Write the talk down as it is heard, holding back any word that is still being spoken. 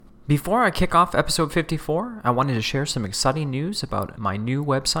Before I kick off episode 54, I wanted to share some exciting news about my new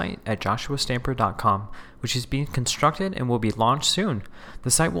website at joshuastamper.com, which is being constructed and will be launched soon.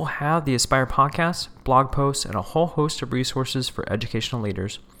 The site will have the Aspire podcast, blog posts, and a whole host of resources for educational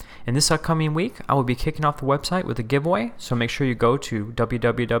leaders. In this upcoming week, I will be kicking off the website with a giveaway, so make sure you go to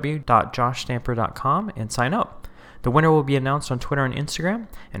www.joshstamper.com and sign up. The winner will be announced on Twitter and Instagram,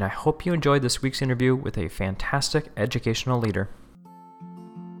 and I hope you enjoyed this week's interview with a fantastic educational leader.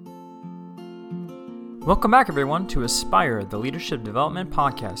 Welcome back, everyone, to Aspire, the Leadership Development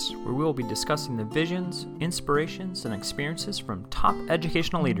Podcast, where we will be discussing the visions, inspirations, and experiences from top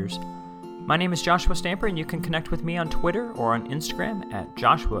educational leaders. My name is Joshua Stamper, and you can connect with me on Twitter or on Instagram at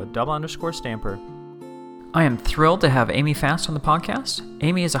Joshua_Stamper. I am thrilled to have Amy Fast on the podcast.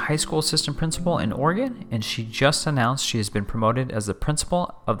 Amy is a high school assistant principal in Oregon, and she just announced she has been promoted as the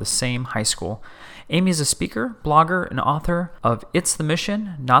principal of the same high school. Amy is a speaker, blogger, and author of It's the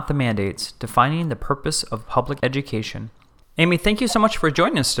Mission, Not the Mandates, Defining the Purpose of Public Education. Amy, thank you so much for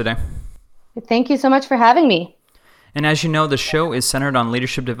joining us today. Thank you so much for having me. And as you know, the show is centered on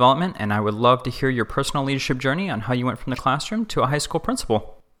leadership development, and I would love to hear your personal leadership journey on how you went from the classroom to a high school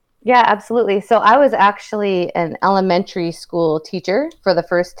principal. Yeah, absolutely. So I was actually an elementary school teacher for the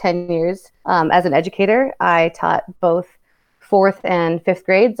first 10 years. As an educator, I taught both fourth and fifth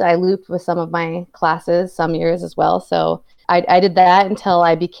grades. I looped with some of my classes some years as well. So I did that until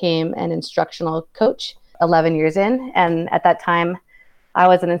I became an instructional coach 11 years in. And at that time, I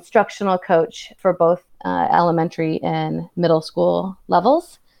was an instructional coach for both elementary and middle school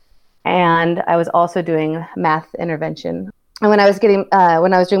levels. And I was also doing math intervention. And when I was doing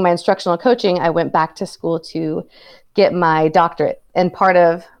my instructional coaching, I went back to school to get my doctorate. And part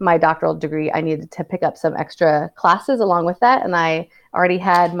of my doctoral degree, I needed to pick up some extra classes along with that. And I already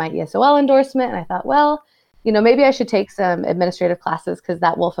had my ESOL endorsement. And I thought, well, maybe I should take some administrative classes because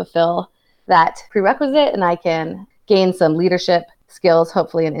that will fulfill that prerequisite and I can gain some leadership skills,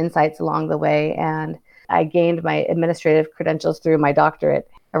 hopefully, and insights along the way. And I gained my administrative credentials through my doctorate.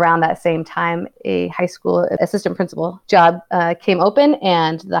 Around that same time, a high school assistant principal job came open,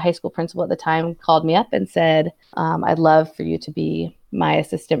 and the high school principal at the time called me up and said, I'd love for you to be my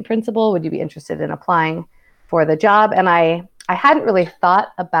assistant principal. Would you be interested in applying for the job? And I hadn't really thought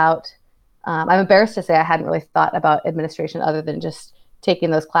about, I'm embarrassed to say I hadn't really thought about administration other than just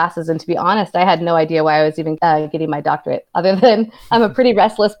taking those classes. And to be honest, I had no idea why I was even getting my doctorate, other than I'm a pretty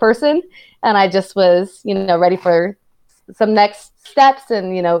restless person. And I just was, ready for some next steps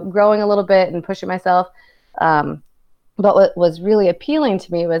and, growing a little bit and pushing myself. But what was really appealing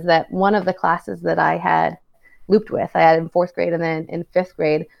to me was that one of the classes that I had looped with, I had in fourth grade and then in fifth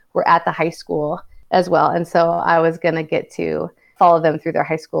grade, were at the high school as well. And so I was going to get to follow them through their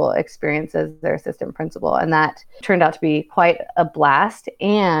high school experience as their assistant principal. And that turned out to be quite a blast.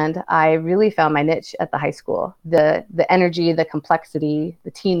 And I really found my niche at the high school. The energy, the complexity,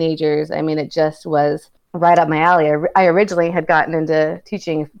 the teenagers, it just was right up my alley. I originally had gotten into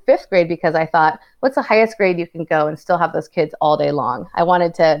teaching fifth grade because I thought, what's the highest grade you can go and still have those kids all day long? I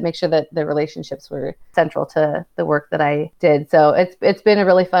wanted to make sure that the relationships were central to the work that I did. So it's been a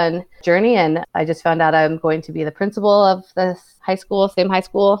really fun journey. And I just found out I'm going to be the principal of this same high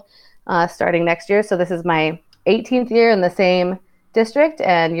school, starting next year. So this is my 18th year in the same district,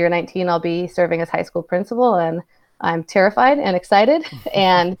 and year 19, I'll be serving as high school principal. And I'm terrified and excited,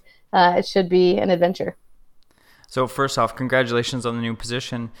 and it should be an adventure. So first off, congratulations on the new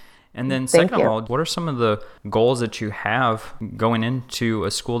position. And then second of all, what are some of the goals that you have going into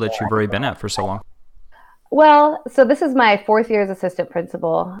a school that you've already been at for so long? Well, so this is my fourth year as assistant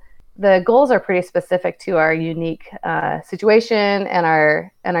principal. The goals are pretty specific to our unique situation and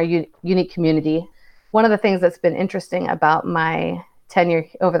our unique community. One of the things that's been interesting about my tenure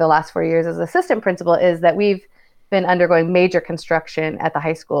over the last 4 years as assistant principal is that we've been undergoing major construction at the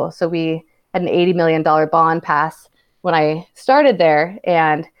high school. So we had an $80 million bond pass when I started there.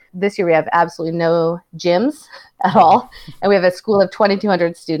 And this year we have absolutely no gyms at all. And we have a school of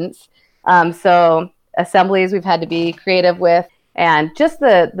 2,200 students. So assemblies we've had to be creative with. And just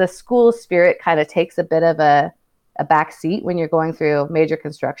the school spirit kind of takes a bit of a back seat when you're going through major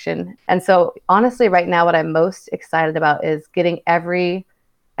construction. And so honestly, right now, what I'm most excited about is getting every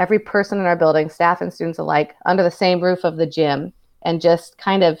person in our building, staff and students alike, under the same roof of the gym, and just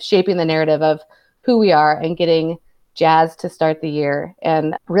kind of shaping the narrative of who we are and getting jazzed to start the year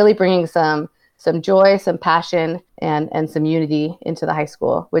and really bringing some joy, some passion, and some unity into the high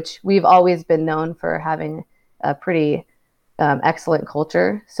school, which we've always been known for having a pretty excellent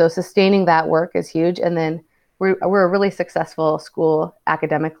culture. So sustaining that work is huge. And then we're a really successful school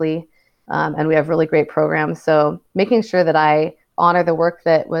academically, and we have really great programs. So making sure that I honor the work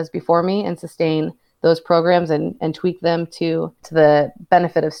that was before me and sustain those programs and tweak them to the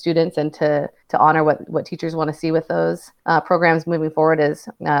benefit of students and to honor what teachers want to see with those programs moving forward is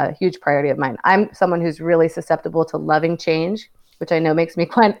a huge priority of mine. I'm someone who's really susceptible to loving change, which I know makes me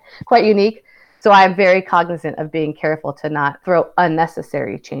quite unique. So I'm very cognizant of being careful to not throw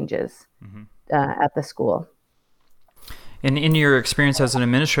unnecessary changes at the school. And in your experience as an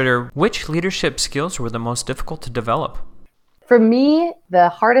administrator, which leadership skills were the most difficult to develop? For me, the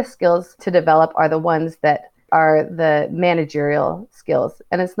hardest skills to develop are the ones that are the managerial skills.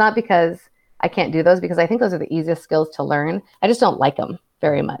 And it's not because I can't do those, because I think those are the easiest skills to learn. I just don't like them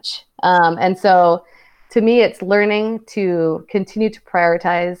very much. And so to me, it's learning to continue to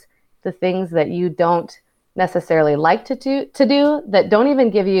prioritize the things that you don't necessarily like to do that don't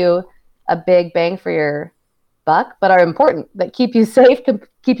even give you a big bang for your buck, but are important, that keep you safe,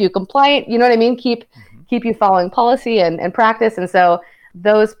 keep you compliant. You know what I mean? Keep you following policy and practice. And so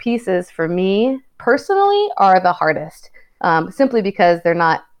those pieces for me personally are the hardest, simply because they're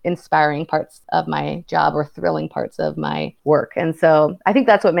not inspiring parts of my job or thrilling parts of my work. And so I think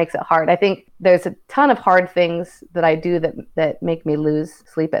that's what makes it hard. I think there's a ton of hard things that I do that make me lose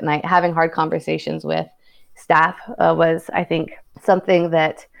sleep at night. Having hard conversations with staff was, I think, something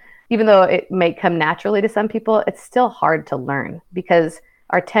that, even though it may come naturally to some people, it's still hard to learn, because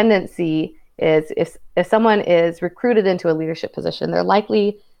our tendency is if someone is recruited into a leadership position, they're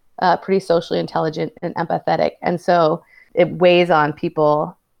likely pretty socially intelligent and empathetic. And so it weighs on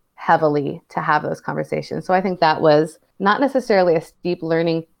people heavily to have those conversations. So I think that was not necessarily a steep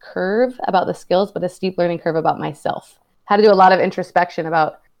learning curve about the skills, but a steep learning curve about myself. Had to do a lot of introspection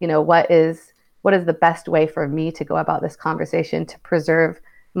about, what is the best way for me to go about this conversation to preserve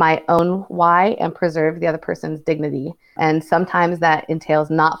my own why and preserve the other person's dignity. And sometimes that entails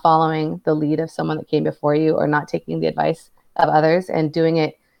not following the lead of someone that came before you, or not taking the advice of others and doing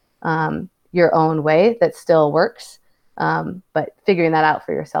it your own way that still works. But figuring that out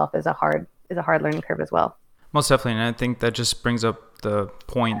for yourself is a hard learning curve as well. Most definitely. And I think that just brings up the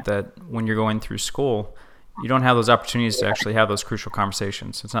point that when you're going through school, you don't have those opportunities to actually have those crucial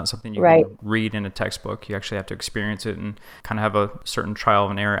conversations. It's not something you can read in a textbook. You actually have to experience it and kind of have a certain trial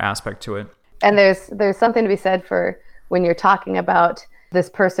and error aspect to it. And there's something to be said for when you're talking about this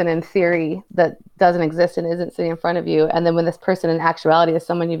person in theory that doesn't exist and isn't sitting in front of you, and then when this person in actuality is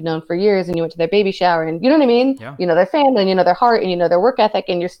someone you've known for years, and you went to their baby shower, and you know what I mean? Yeah. You know their family, and you know their heart, and you know their work ethic,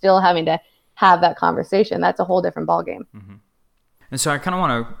 and you're still having to have that conversation. That's a whole different ballgame. Mm-hmm. And so I kind of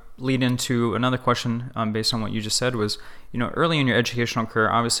want to lead into another question based on what you just said was, early in your educational career,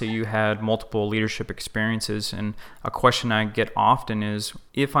 obviously you had multiple leadership experiences. And a question I get often is,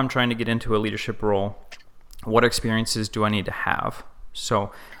 if I'm trying to get into a leadership role, what experiences do I need to have?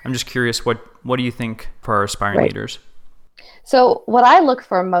 So I'm just curious, what do you think for our aspiring leaders? So what I look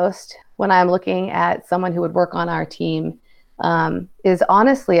for most when I'm looking at someone who would work on our team is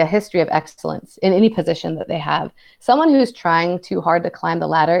honestly a history of excellence in any position that they have. Someone who's trying too hard to climb the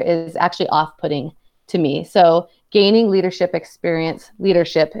ladder is actually off-putting to me. So gaining leadership experience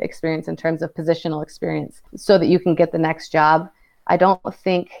in terms of positional experience so that you can get the next job, I don't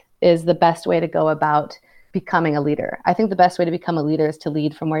think is the best way to go about becoming a leader. I think the best way to become a leader is to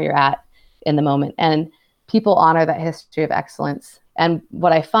lead from where you're at in the moment. And people honor that history of excellence. And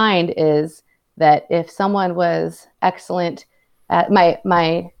what I find is that if someone was excellent at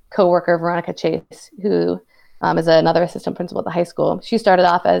my coworker, Veronica Chase, who is another assistant principal at the high school, she started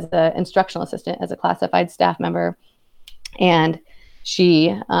off as an instructional assistant, as a classified staff member. And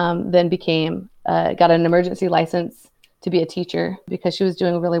she then got an emergency license to be a teacher because she was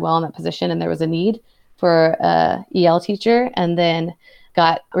doing really well in that position. And there was a need for a EL teacher, and then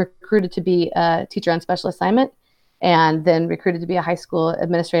got recruited to be a teacher on special assignment, and then recruited to be a high school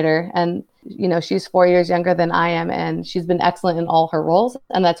administrator. And, she's 4 years younger than I am, and she's been excellent in all her roles.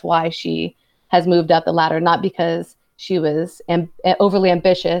 And that's why she has moved up the ladder, not because she was overly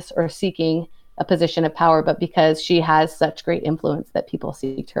ambitious or seeking a position of power, but because she has such great influence that people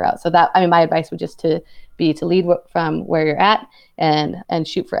seek her out. So my advice would just be to lead from where you're at and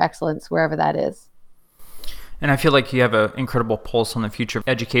shoot for excellence wherever that is. And I feel like you have an incredible pulse on the future of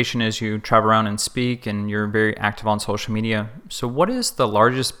education as you travel around and speak, and you're very active on social media. So what is the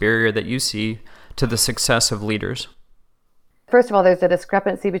largest barrier that you see to the success of leaders? First of all, there's a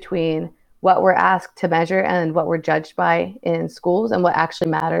discrepancy between what we're asked to measure and what we're judged by in schools and what actually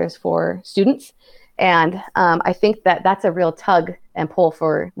matters for students. And I think that that's a real tug and pull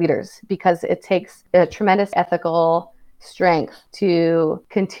for leaders, because it takes a tremendous ethical strength to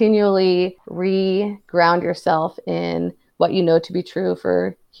continually re-ground yourself in what you know to be true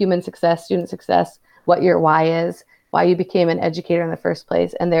for human success, student success, what your why is, why you became an educator in the first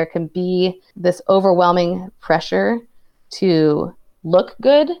place. And there can be this overwhelming pressure to look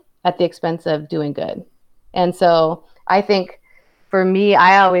good at the expense of doing good. And so I think for me,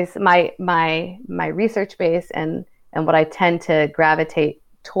 I always, my research base and what I tend to gravitate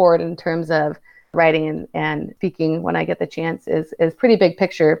toward in terms of writing and speaking when I get the chance is pretty big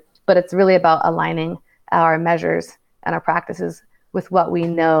picture, but it's really about aligning our measures and our practices with what we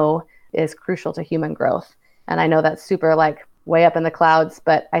know is crucial to human growth. And I know that's super like way up in the clouds,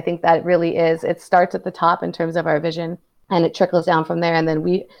 but I think that really is, it starts at the top in terms of our vision and it trickles down from there. And then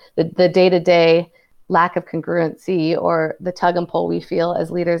the day-to-day lack of congruency or the tug and pull we feel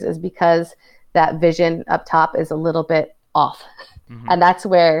as leaders is because that vision up top is a little bit off. Mm-hmm. And that's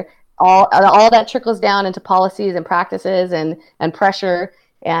where all that trickles down into policies and practices and pressure.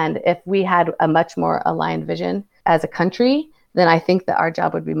 And if we had a much more aligned vision as a country, then I think that our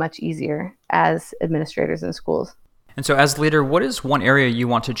job would be much easier as administrators in schools. And so as leader, what is one area you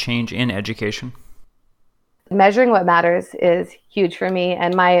want to change in education? Measuring what matters is huge for me.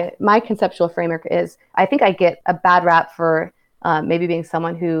 And my conceptual framework is, I think I get a bad rap for maybe being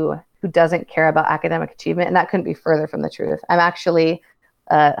someone who doesn't care about academic achievement. And that couldn't be further from the truth. I'm actually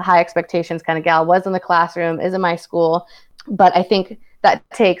a high expectations kind of gal, was in the classroom, is in my school. But I think that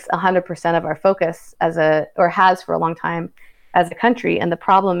takes 100% of our focus or has for a long time as a country. And the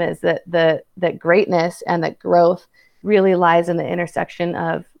problem is that that greatness and that growth really lies in the intersection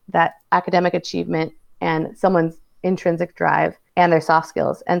of that academic achievement and someone's intrinsic drive and their soft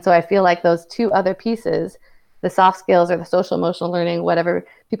skills. And so I feel like those two other pieces, the soft skills or the social emotional learning, whatever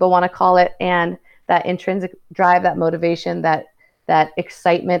people want to call it, and that intrinsic drive, that motivation, that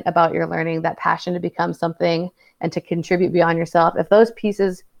excitement about your learning, that passion to become something and to contribute beyond yourself, if those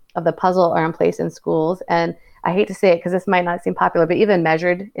pieces of the puzzle are in place in schools, and I hate to say it because this might not seem popular, but even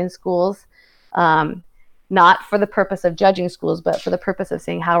measured in schools, not for the purpose of judging schools, but for the purpose of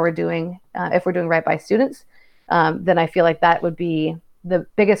seeing how we're doing, if we're doing right by students, then I feel like that would be the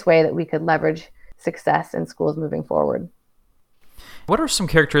biggest way that we could leverage success in schools moving forward. What are some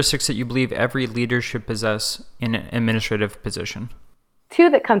characteristics that you believe every leader should possess in an administrative position? Two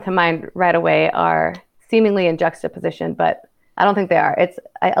that come to mind right away are seemingly in juxtaposition, but I don't think they are.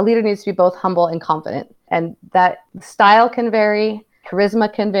 A leader needs to be both humble and confident. And that style can vary,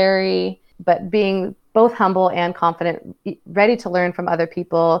 charisma can vary, but being both humble and confident, ready to learn from other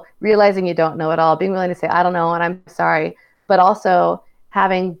people, realizing you don't know it all, being willing to say, I don't know, and I'm sorry, but also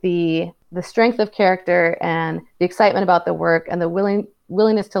having the strength of character and the excitement about the work and the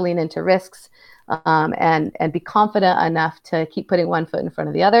willingness to lean into risks and be confident enough to keep putting one foot in front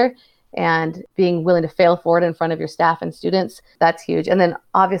of the other and being willing to fail forward in front of your staff and students. That's huge. And then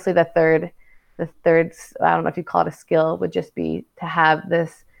obviously the third, I don't know if you call it a skill, would just be to have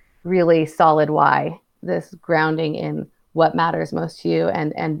this really solid why, this grounding in what matters most to you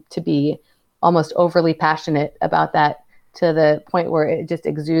and to be almost overly passionate about that to the point where it just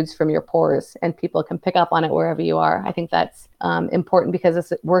exudes from your pores and people can pick up on it wherever you are. I think that's important because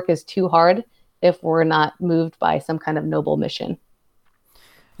this work is too hard if we're not moved by some kind of noble mission.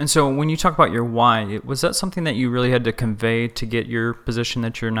 And so when you talk about your why, was that something that you really had to convey to get your position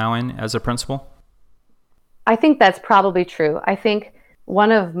that you're now in as a principal? I think that's probably true. I think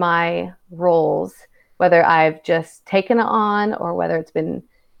one of my roles, whether I've just taken it on or whether it's been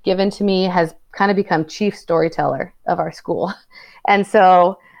given to me, has kind of become chief storyteller of our school. And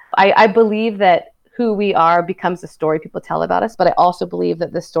so I believe that who we are becomes the story people tell about us, but I also believe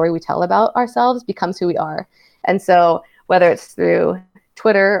that the story we tell about ourselves becomes who we are. And so whether it's through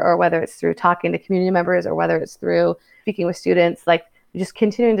Twitter or whether it's through talking to community members or whether it's through speaking with students, like just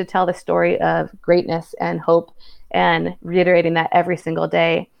continuing to tell the story of greatness and hope and reiterating that every single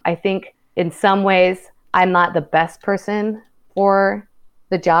day. I think in some ways I'm not the best person for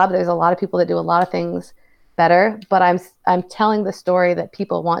the job. There's a lot of people that do a lot of things better, but I'm telling the story that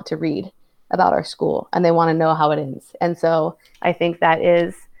people want to read about our school and they want to know how it ends. And so I think that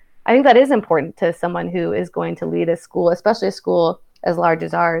is important to someone who is going to lead a school, especially a school as large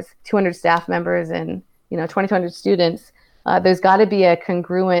as ours, 200 staff members and 2,200 students. There's got to be a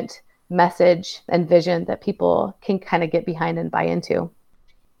congruent message and vision that people can kind of get behind and buy into.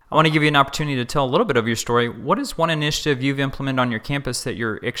 I want to give you an opportunity to tell a little bit of your story. What is one initiative you've implemented on your campus that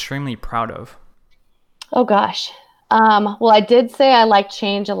you're extremely proud of? Oh gosh. Well, I did say I like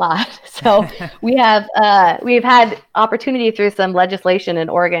change a lot. So we've had opportunity through some legislation in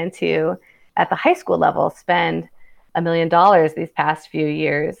Oregon to, at the high school level, spend $1 million these past few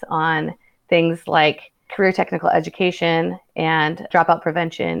years on things like career technical education and dropout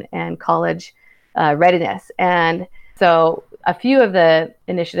prevention and college readiness. And so a few of the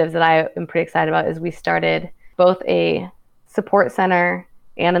initiatives that I am pretty excited about is we started both a support center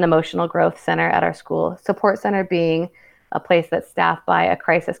and an emotional growth center at our school. Support center being a place that's staffed by a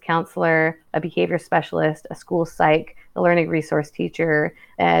crisis counselor, a behavior specialist, a school psych, a learning resource teacher,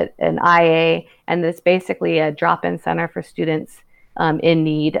 an IA, and it's basically a drop-in center for students in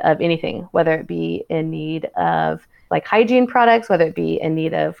need of anything, whether it be in need of like hygiene products, whether it be in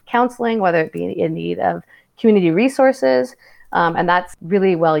need of counseling, whether it be in need of community resources. And that's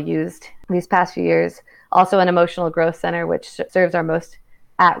really well used these past few years. Also an emotional growth center, which serves our most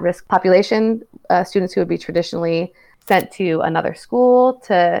at-risk population, students who would be traditionally sent to another school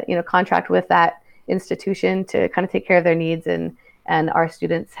to, contract with that institution to kind of take care of their needs. And our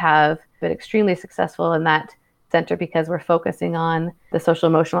students have been extremely successful in that center because we're focusing on the social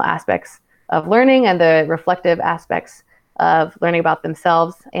emotional aspects of learning and the reflective aspects of learning about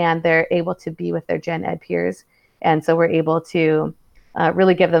themselves. And they're able to be with their gen ed peers. And so we're able to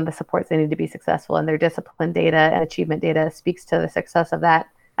really give them the supports they need to be successful, and their discipline data and achievement data speaks to the success of that.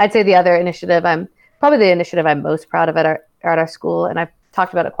 I'd say the other initiative, probably the initiative I'm most proud of at our school, and I've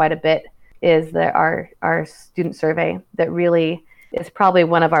talked about it quite a bit, is our student survey that really is probably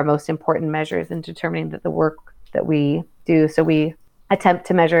one of our most important measures in determining that the work that we do. So we attempt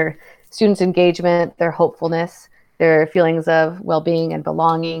to measure students' engagement, their hopefulness, their feelings of well-being and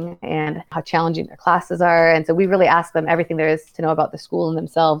belonging, and how challenging their classes are. And so we really ask them everything there is to know about the school and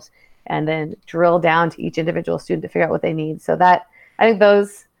themselves, and then drill down to each individual student to figure out what they need. So that, I think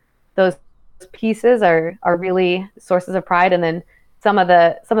those pieces are really sources of pride. And then some of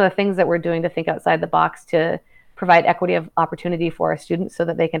the things that we're doing to think outside the box to provide equity of opportunity for our students so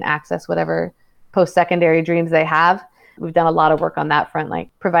that they can access whatever post-secondary dreams they have. We've done a lot of work on that front, like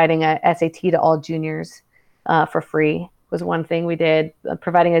providing a SAT to all juniors for free was one thing we did,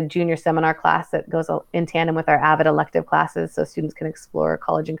 providing a junior seminar class that goes in tandem with our AVID elective classes so students can explore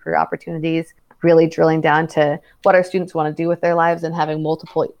college and career opportunities, really drilling down to what our students want to do with their lives and having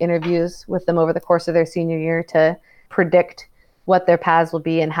multiple interviews with them over the course of their senior year to predict what their paths will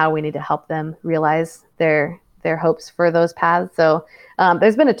be and how we need to help them realize their hopes for those paths. So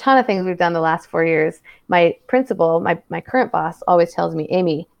there's been a ton of things we've done the last 4 years. My principal, my current boss, always tells me,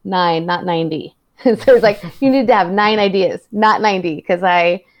 Amy, 9, not 90. So it's like, you need to have 9 ideas, not 90, because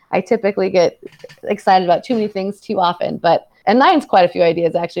I typically get excited about too many things too often. And 9's quite a few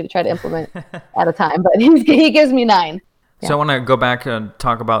ideas actually to try to implement at a time, but he gives me 9. Yeah. So I want to go back and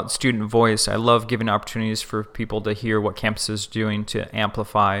talk about student voice. I love giving opportunities for people to hear what campus is doing to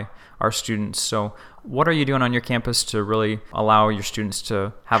amplify our students. So what are you doing on your campus to really allow your students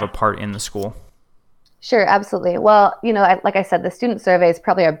to have a part in the school? Sure, absolutely. Well, like I said, the student survey is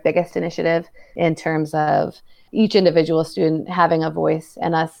probably our biggest initiative in terms of each individual student having a voice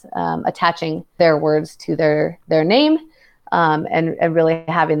and us attaching their words to their name and really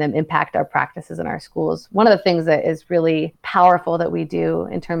having them impact our practices in our schools. One of the things that is really powerful that we do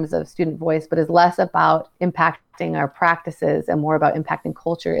in terms of student voice, but is less about impacting our practices and more about impacting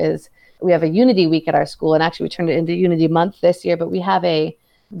culture, is we have a Unity Week at our school. And actually we turned it into Unity Month this year, but we have a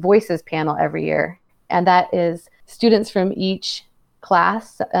voices panel every year. And that is students from each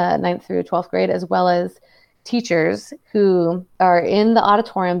class, 9th through 12th grade, as well as teachers who are in the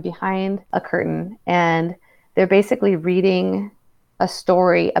auditorium behind a curtain. And they're basically reading a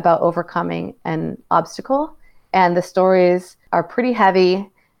story about overcoming an obstacle. And the stories are pretty heavy.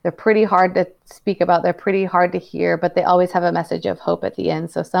 They're pretty hard to speak about. They're pretty hard to hear, but they always have a message of hope at the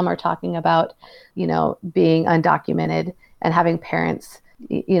end. So some are talking about, being undocumented and having parents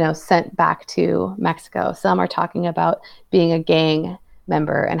sent back to Mexico. Some are talking about being a gang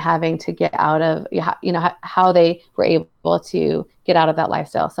member and having to get out of, how they were able to get out of that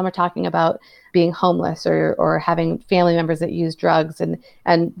lifestyle. Some are talking about being homeless or having family members that use drugs.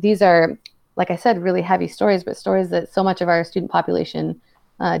 And these are, like I said, really heavy stories, but stories that so much of our student population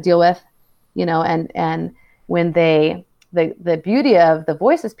deal with, and when the beauty of the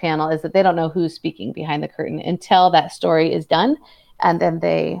voices panel is that they don't know who's speaking behind the curtain until that story is done. And then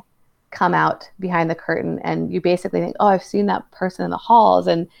they come out behind the curtain and you basically think, oh, I've seen that person in the halls,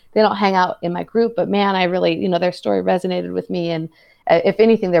 and they don't hang out in my group, but man, I really, their story resonated with me. And if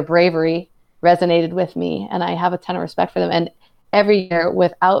anything, their bravery resonated with me, and I have a ton of respect for them. And every year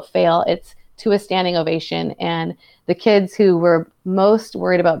without fail, it's to a standing ovation. And the kids who were most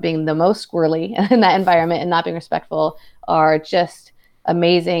worried about being the most squirrely in that environment and not being respectful are just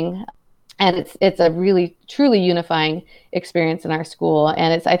amazing. And it's a really, truly unifying experience in our school.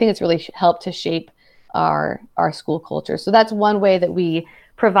 And I think it's really helped to shape our school culture. So that's one way that we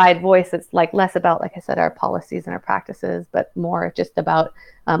provide voice. It's like less about, like I said, our policies and our practices, but more just about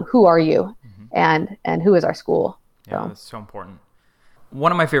who are you, and who is our school. Yeah, so. That's so important.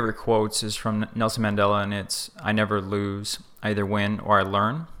 One of my favorite quotes is from Nelson Mandela, and it's, "I never lose, I either win or I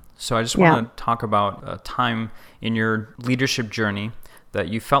learn." So I just want to talk about a time in your leadership journey that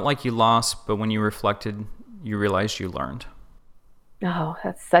you felt like you lost, but when you reflected, you realized you learned. Oh,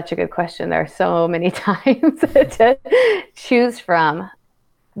 that's such a good question. There are so many times to choose from.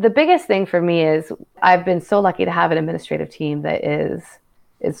 The biggest thing for me is I've been so lucky to have an administrative team that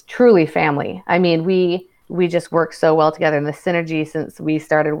is truly family. I mean, we just work so well together, and the synergy since we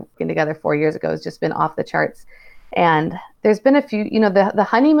started working together 4 years ago has just been off the charts. And there's been a few, the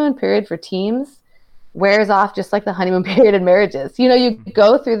honeymoon period for teams wears off just like the honeymoon period in marriages. You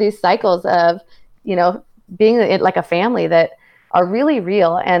go through these cycles of, being like a family that are really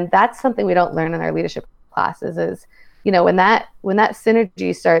real. And that's something we don't learn in our leadership classes is, when that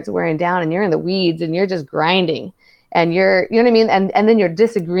synergy starts wearing down and you're in the weeds and you're just grinding and you're, you know what I mean? And then you're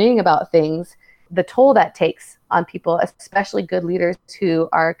disagreeing about things, the toll that takes on people, especially good leaders who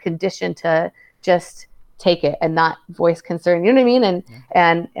are conditioned to just take it and not voice concern. You know what I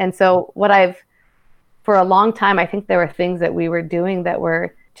mean? And so for a long time, I think there were things that we were doing that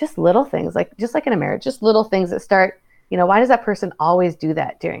were just little things, just like in a marriage, just little things that start, why does that person always do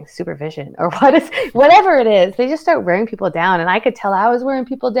that during supervision or whatever it is, they just start wearing people down. And I could tell I was wearing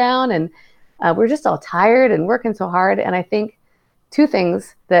people down, and we're just all tired and working so hard. And I think two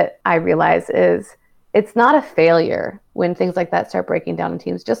things that I realize is it's not a failure when things like that start breaking down in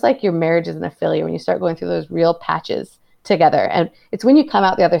teams, just like your marriage isn't a failure when you start going through those real patches together. And it's when you come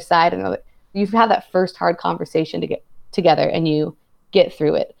out the other side and you've had that first hard conversation to get together and you get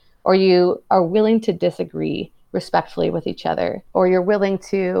through it, or you are willing to disagree respectfully with each other, or you're willing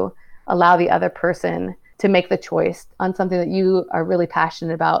to allow the other person to make the choice on something that you are really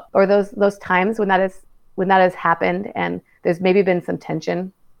passionate about, or those times when that has happened and there's maybe been some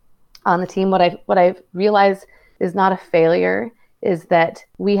tension on the team. What I've realized is not a failure is that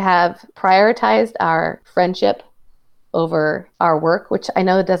we have prioritized our friendship over our work, which I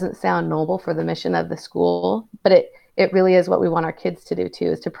know doesn't sound noble for the mission of the school, but it really is what we want our kids to do too,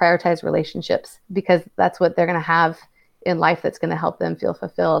 is to prioritize relationships, because that's what they're going to have in life that's going to help them feel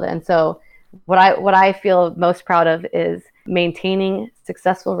fulfilled. And so what I feel most proud of is maintaining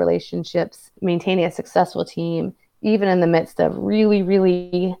successful relationships, maintaining a successful team, even in the midst of really,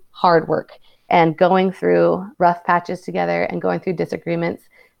 really hard work, and going through rough patches together and going through disagreements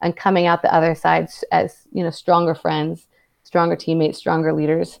and coming out the other side as, stronger friends, stronger teammates, stronger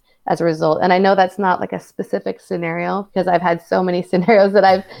leaders as a result. And I know that's not like a specific scenario, because I've had so many scenarios that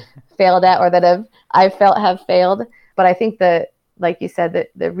I've failed at or that I felt have failed. But I think that, like you said, that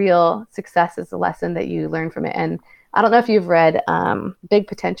the real success is the lesson that you learn from it. And I don't know if you've read Big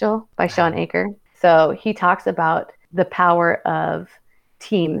Potential by Sean Anker. So he talks about the power of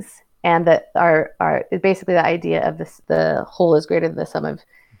teams, and that are basically the idea of the whole is greater than the sum of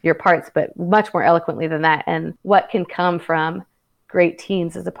your parts, but much more eloquently than that, and what can come from great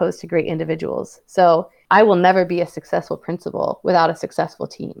teams as opposed to great individuals. So I will never be a successful principal without a successful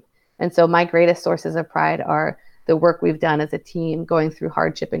team. And so my greatest sources of pride are the work we've done as a team, going through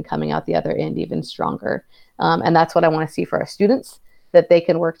hardship and coming out the other end even stronger. And that's what I want to see for our students, that they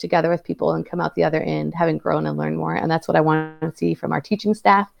can work together with people and come out the other end having grown and learned more. And that's what I want to see from our teaching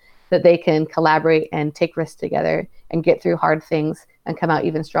staff, that they can collaborate and take risks together and get through hard things and come out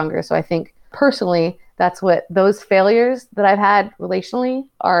even stronger. So I think personally, that's what those failures that I've had relationally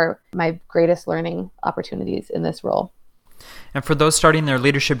are my greatest learning opportunities in this role. And for those starting their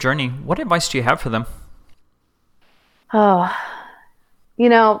leadership journey, what advice do you have for them? Oh,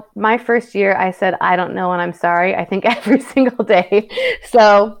 my first year, I said, I don't know and I'm sorry, I think every single day.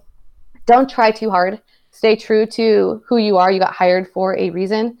 So don't try too hard. Stay true to who you are. You got hired for a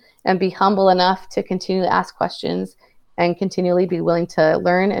reason, and be humble enough to continue to ask questions and continually be willing to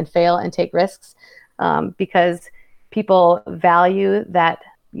learn and fail and take risks, because people value that,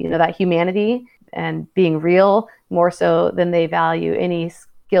 that humanity and being real more so than they value any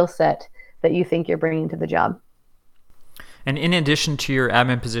skill set that you think you're bringing to the job. And in addition to your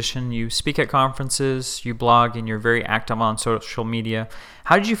admin position, you speak at conferences, you blog, and you're very active on social media.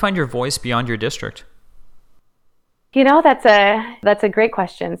 How did you find your voice beyond your district? That's a great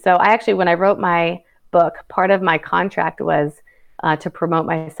question. So when I wrote my book, part of my contract was to promote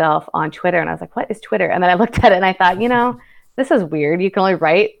myself on Twitter. And I was like, what is Twitter? And then I looked at it and I thought, this is weird. You can only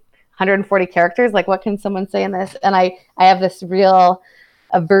write 140 characters. Like, what can someone say in this? And I have this real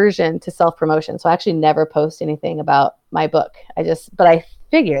aversion to self-promotion. So I actually never post anything about my book. But I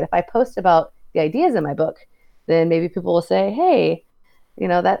figured if I post about the ideas in my book, then maybe people will say, hey,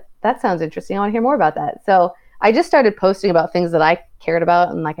 that sounds interesting. I want to hear more about that. So I just started posting about things that I cared about,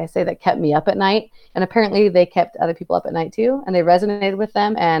 and like I say, that kept me up at night. And apparently they kept other people up at night too, and they resonated with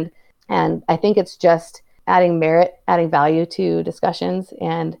them. And I think it's just adding merit, adding value to discussions,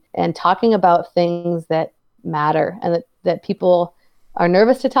 and talking about things that matter and that people are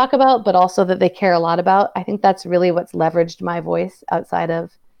nervous to talk about, but also that they care a lot about. I think that's really what's leveraged my voice outside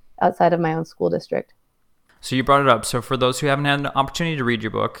of my own school district. So you brought it up. So for those who haven't had an opportunity to read your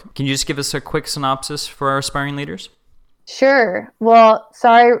book, can you just give us a quick synopsis for our aspiring leaders? Sure. Well,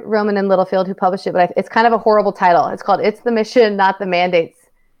 sorry, Rowman and Littlefield, who published it, but it's kind of a horrible title. It's called "It's the Mission, Not the Mandates: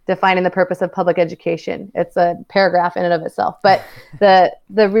 Defining the Purpose of Public Education." It's a paragraph in and of itself. But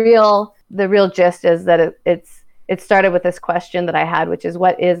the real gist is that it started with this question that I had, which is,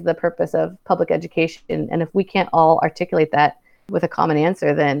 what is the purpose of public education? And if we can't all articulate that with a common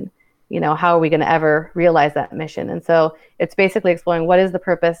answer, then how are we going to ever realize that mission? And so it's basically exploring what is the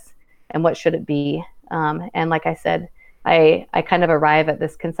purpose and what should it be. And like I said, I kind of arrive at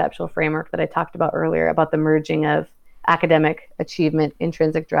this conceptual framework that I talked about earlier about the merging of academic achievement,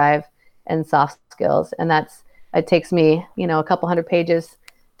 intrinsic drive, and soft skills. And it takes me, a couple hundred pages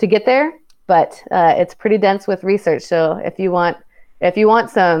to get there, but it's pretty dense with research. So if you want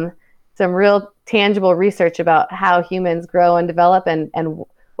some real tangible research about how humans grow and develop and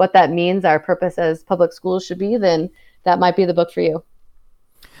what that means our purpose as public schools should be, then that might be the book for you.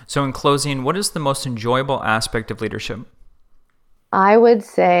 So in closing, what is the most enjoyable aspect of leadership? I would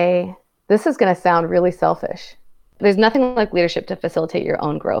say, this is going to sound really selfish. There's nothing like leadership to facilitate your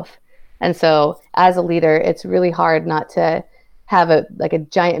own growth. And so as a leader, it's really hard not to have a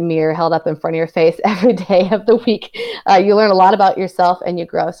giant mirror held up in front of your face every day of the week. You learn a lot about yourself and you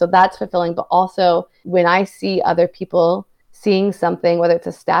grow. So that's fulfilling. But also when I see other people seeing something, whether it's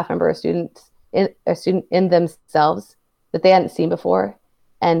a staff member or a student in themselves that they hadn't seen before,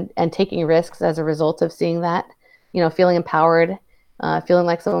 and taking risks as a result of seeing that, feeling empowered, feeling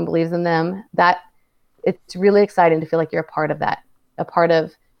like someone believes in them, that it's really exciting to feel like you're a part of that, a part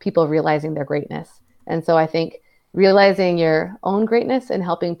of people realizing their greatness. And so I think realizing your own greatness and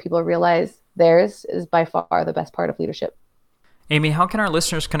helping people realize theirs is by far the best part of leadership. Amy, how can our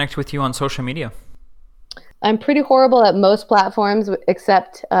listeners connect with you on social media? I'm pretty horrible at most platforms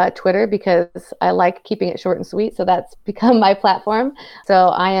except Twitter, because I like keeping it short and sweet. So that's become my platform. So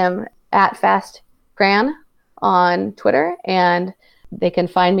I am at FastCran on Twitter, and they can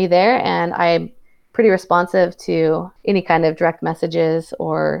find me there. And I'm pretty responsive to any kind of direct messages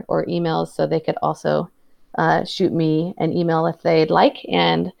or emails. So they could also shoot me an email if they'd like.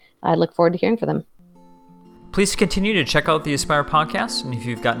 And I look forward to hearing from them. Please continue to check out the Aspire podcast, and if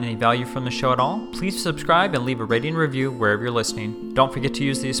you've gotten any value from the show at all, please subscribe and leave a rating and review wherever you're listening. Don't forget to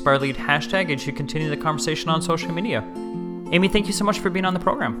use the Aspire Lead hashtag as you continue the conversation on social media. Amy, thank you so much for being on the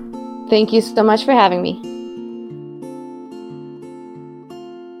program. Thank you so much for having me.